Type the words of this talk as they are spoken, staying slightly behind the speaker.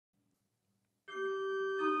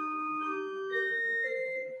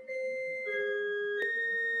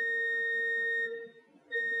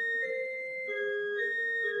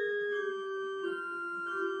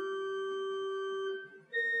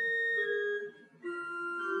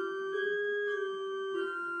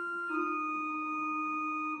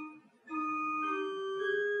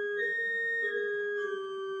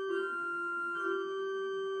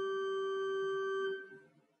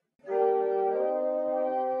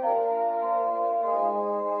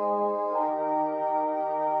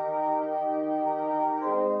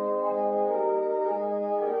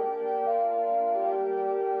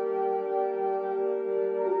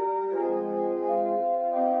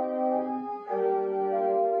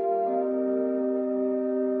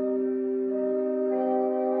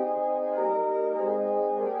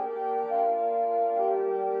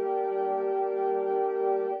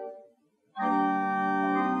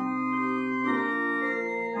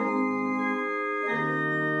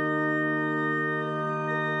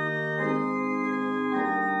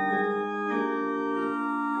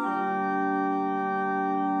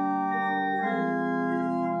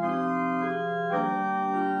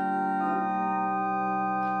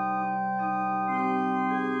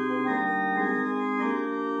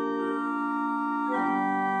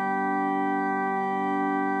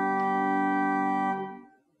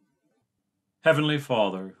Heavenly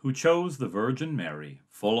Father, who chose the Virgin Mary,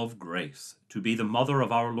 full of grace, to be the mother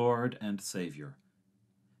of our Lord and Savior,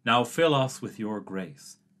 now fill us with your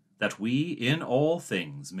grace, that we in all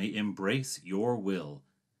things may embrace your will,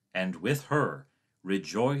 and with her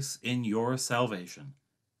rejoice in your salvation.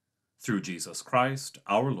 Through Jesus Christ,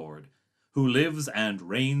 our Lord, who lives and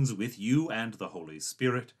reigns with you and the Holy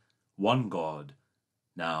Spirit, one God,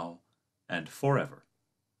 now and forever.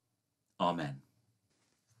 Amen.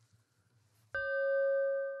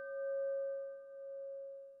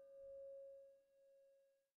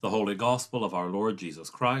 The Holy Gospel of our Lord Jesus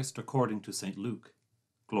Christ according to St. Luke.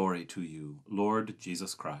 Glory to you, Lord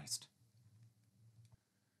Jesus Christ.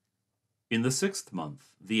 In the 6th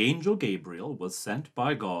month, the angel Gabriel was sent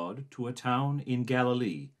by God to a town in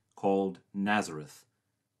Galilee called Nazareth,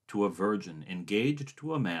 to a virgin engaged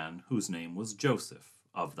to a man whose name was Joseph,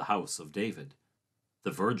 of the house of David. The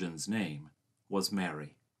virgin's name was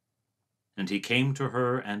Mary. And he came to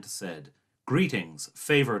her and said, "Greetings,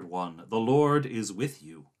 favored one, the Lord is with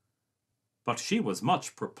you." But she was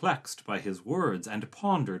much perplexed by his words, and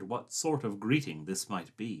pondered what sort of greeting this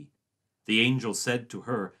might be. The angel said to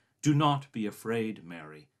her, "Do not be afraid,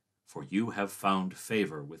 Mary, for you have found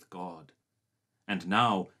favor with God. And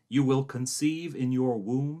now you will conceive in your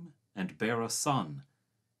womb and bear a son,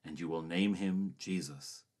 and you will name him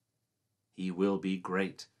Jesus. He will be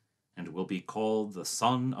great, and will be called the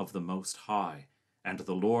Son of the Most High, and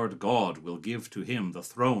the Lord God will give to him the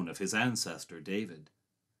throne of his ancestor David.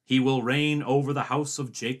 He will reign over the house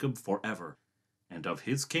of Jacob forever, and of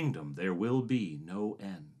his kingdom there will be no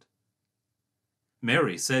end."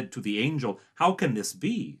 Mary said to the angel, "How can this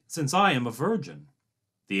be, since I am a virgin?"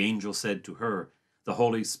 The angel said to her, "The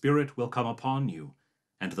Holy Spirit will come upon you,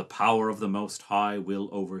 and the power of the Most High will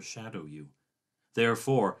overshadow you.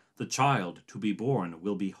 Therefore, the child to be born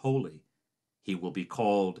will be holy. He will be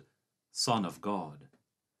called Son of God.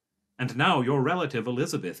 And now your relative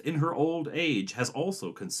Elizabeth, in her old age, has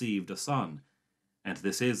also conceived a son, and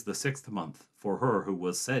this is the 6th month for her who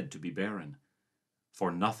was said to be barren. For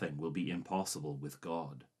nothing will be impossible with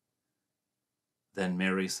God." Then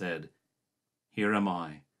Mary said, "Here am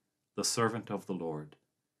I, the servant of the Lord.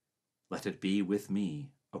 Let it be with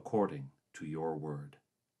me according to your word."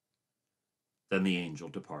 Then the angel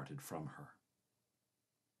departed from her.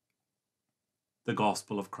 The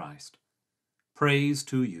Gospel of Christ. Praise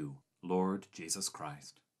to you, Lord Jesus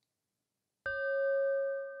Christ.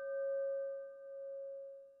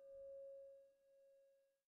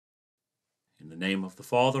 In the name of the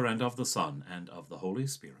Father, and of the Son, and of the Holy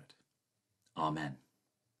Spirit. Amen.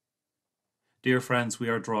 Dear friends, we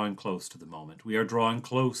are drawing close to the moment. We are drawing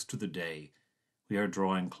close to the day. We are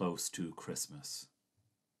drawing close to Christmas.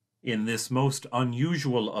 In this most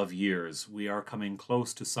unusual of years, we are coming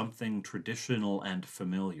close to something traditional and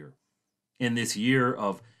familiar. In this year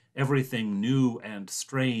of everything new and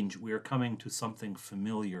strange, we are coming to something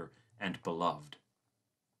familiar and beloved.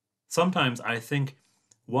 Sometimes I think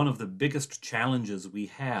one of the biggest challenges we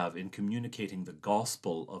have in communicating the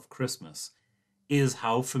gospel of Christmas is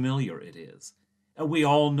how familiar it is. We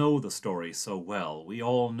all know the story so well. We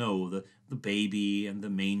all know the baby and the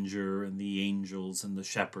manger and the angels and the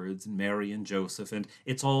shepherds and Mary and Joseph, and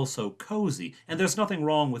it's all so cozy. And there's nothing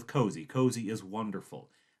wrong with cozy. Cozy is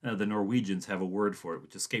wonderful. The Norwegians have a word for it,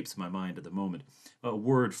 which escapes my mind at the moment. A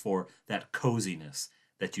word for that coziness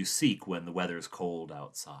that you seek when the weather's cold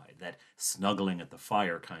outside, that snuggling at the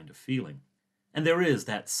fire kind of feeling. And there is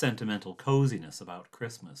that sentimental coziness about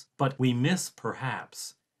Christmas. But we miss,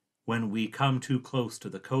 perhaps, when we come too close to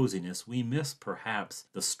the coziness, we miss perhaps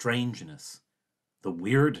the strangeness, the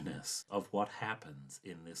weirdness of what happens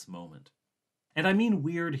in this moment. And I mean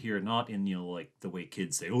weird here, not in, like the way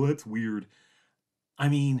kids say, "Oh, that's weird." I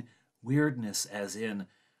mean weirdness as in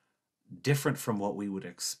different from what we would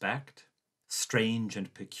expect, strange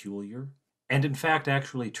and peculiar, and in fact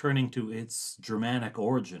actually turning to its Germanic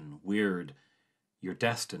origin, weird, your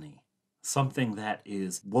destiny, something that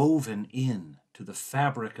is woven in to the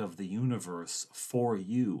fabric of the universe for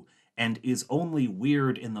you, and is only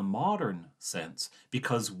weird in the modern sense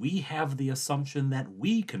because we have the assumption that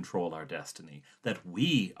we control our destiny, that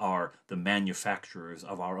we are the manufacturers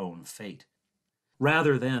of our own fate.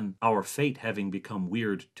 Rather than our fate having become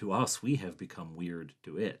weird to us, we have become weird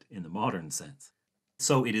to it in the modern sense.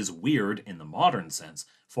 So it is weird in the modern sense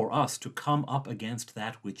for us to come up against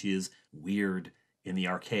that which is weird in the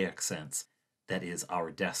archaic sense, that is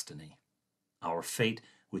our destiny, our fate,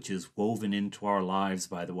 which is woven into our lives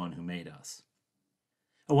by the one who made us.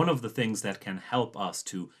 One of the things that can help us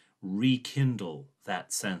to rekindle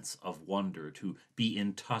that sense of wonder, to be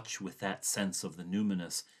in touch with that sense of the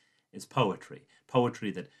numinous, is poetry.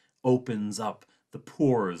 Poetry that opens up the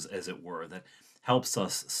pores, as it were, that helps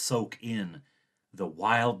us soak in the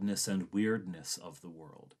wildness and weirdness of the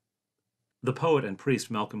world. The poet and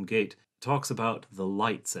priest Malcolm Gate talks about the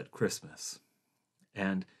lights at Christmas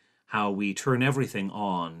and how we turn everything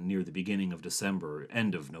on near the beginning of December,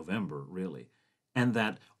 end of November, really, and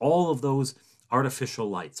that all of those artificial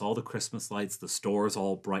lights, all the Christmas lights, the stores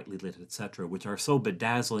all brightly lit, etc., which are so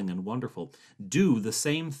bedazzling and wonderful, do the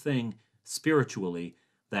same thing spiritually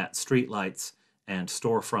that streetlights and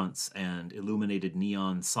storefronts and illuminated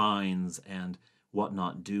neon signs and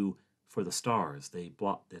whatnot do for the stars. They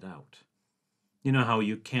blot it out. You know how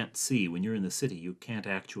you can't see, when you're in the city, you can't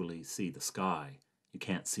actually see the sky. You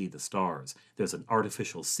can't see the stars. There's an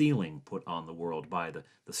artificial ceiling put on the world by the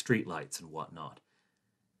streetlights and whatnot.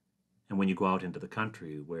 And when you go out into the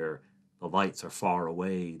country where the lights are far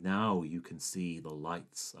away, now you can see the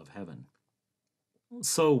lights of heaven.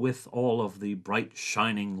 So with all of the bright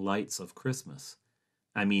shining lights of Christmas,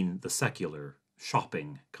 I mean the secular,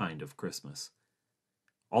 shopping kind of Christmas,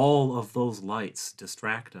 all of those lights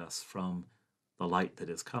distract us from the light that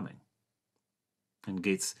is coming. And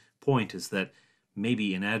Gates' point is that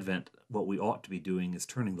maybe in Advent what we ought to be doing is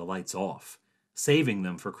turning the lights off, saving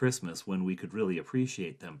them for Christmas when we could really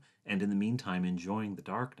appreciate them, and in the meantime enjoying the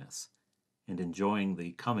darkness and enjoying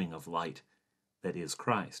the coming of light that is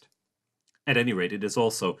Christ. At any rate, it is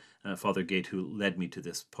also Father Gate who led me to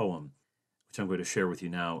this poem, which I'm going to share with you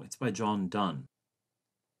now. It's by John Donne.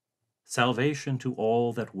 Salvation to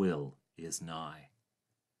all that will is nigh.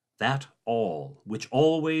 That all, which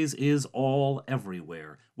always is all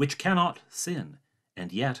everywhere, which cannot sin,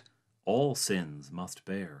 and yet all sins must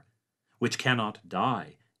bear, which cannot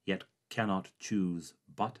die, yet cannot choose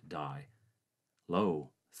but die. Lo,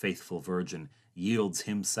 faithful Virgin, yields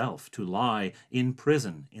himself to lie in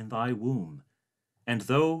prison in thy womb, and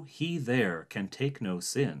though he there can take no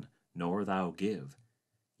sin, nor thou give,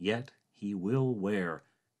 yet he will wear,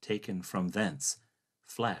 taken from thence,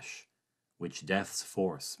 flesh, which death's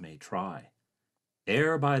force may try.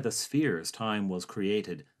 Ere by the spheres time was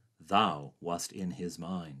created, thou wast in his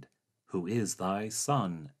mind, who is thy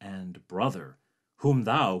son and brother, whom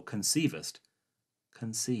thou conceivest,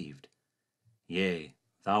 conceived. Yea,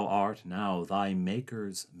 thou art now thy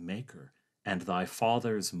Maker's Maker, and thy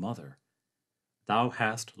Father's mother. Thou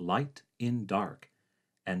hast light in dark,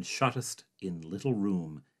 and shuttest in little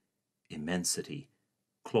room immensity,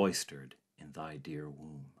 cloistered in thy dear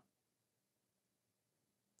womb.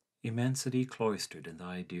 Immensity cloistered in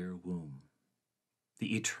thy dear womb,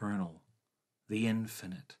 the eternal, the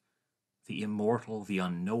infinite, the immortal, the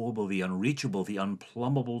unknowable, the unreachable, the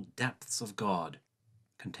unplumbable depths of God,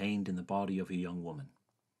 contained in the body of a young woman.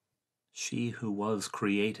 She who was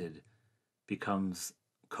created becomes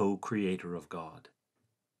co-creator of God.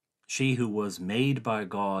 She who was made by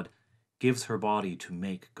God gives her body to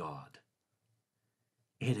make God.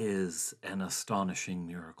 It is an astonishing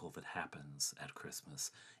miracle that happens at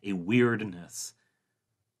Christmas, a weirdness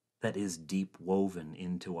that is deep woven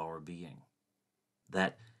into our being,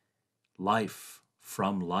 that life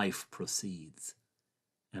from life proceeds,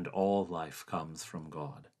 and all life comes from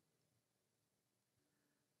God.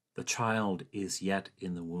 The child is yet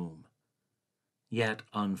in the womb, yet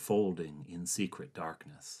unfolding in secret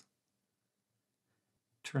darkness.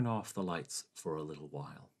 Turn off the lights for a little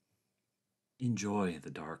while. Enjoy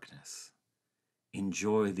the darkness.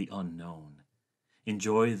 Enjoy the unknown.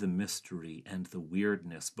 Enjoy the mystery and the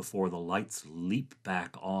weirdness before the lights leap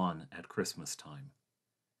back on at Christmas time.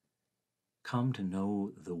 Come to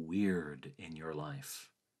know the weird in your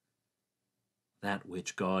life, that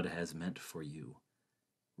which God has meant for you.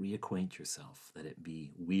 Reacquaint yourself that it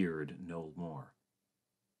be weird no more.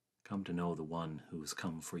 Come to know the one who's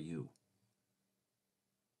come for you.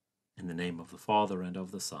 In the name of the Father, and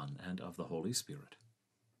of the Son, and of the Holy Spirit.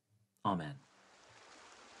 Amen.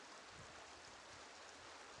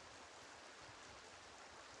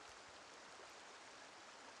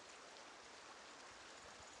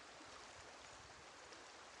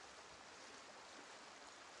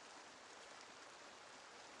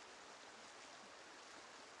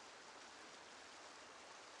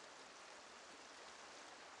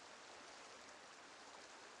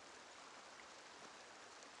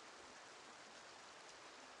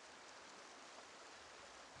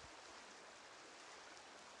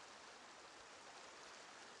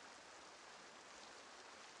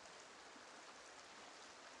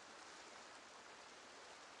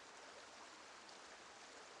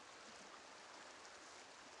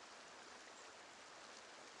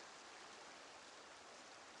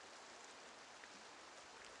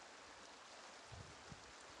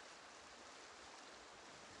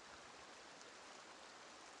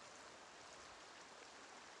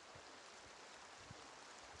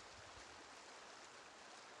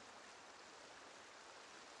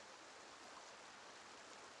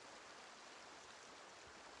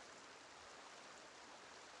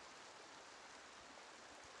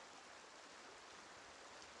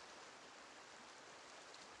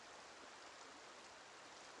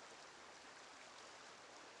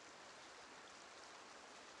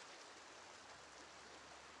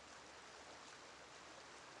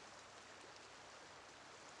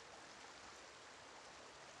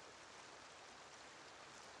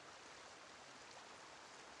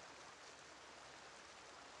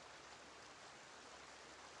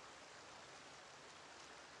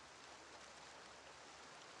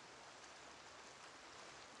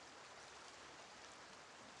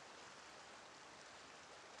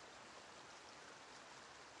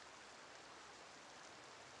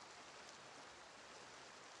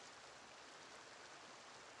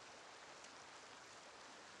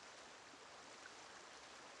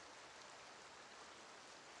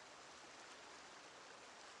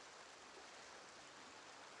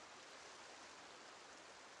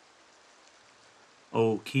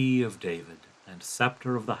 O key of David, and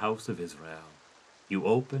scepter of the house of Israel, you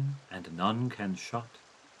open, and none can shut.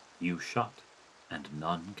 You shut, and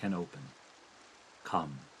none can open.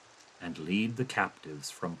 Come, and lead the captives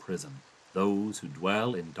from prison, those who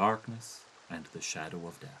dwell in darkness and the shadow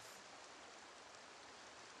of death.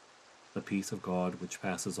 The peace of God, which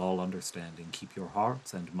passes all understanding, keep your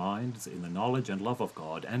hearts and minds in the knowledge and love of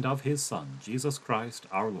God and of his Son, Jesus Christ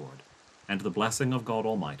our Lord. And the blessing of God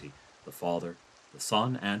Almighty, the Father, the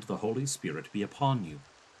Son, and the Holy Spirit be upon you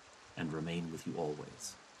and remain with you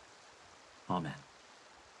always. Amen.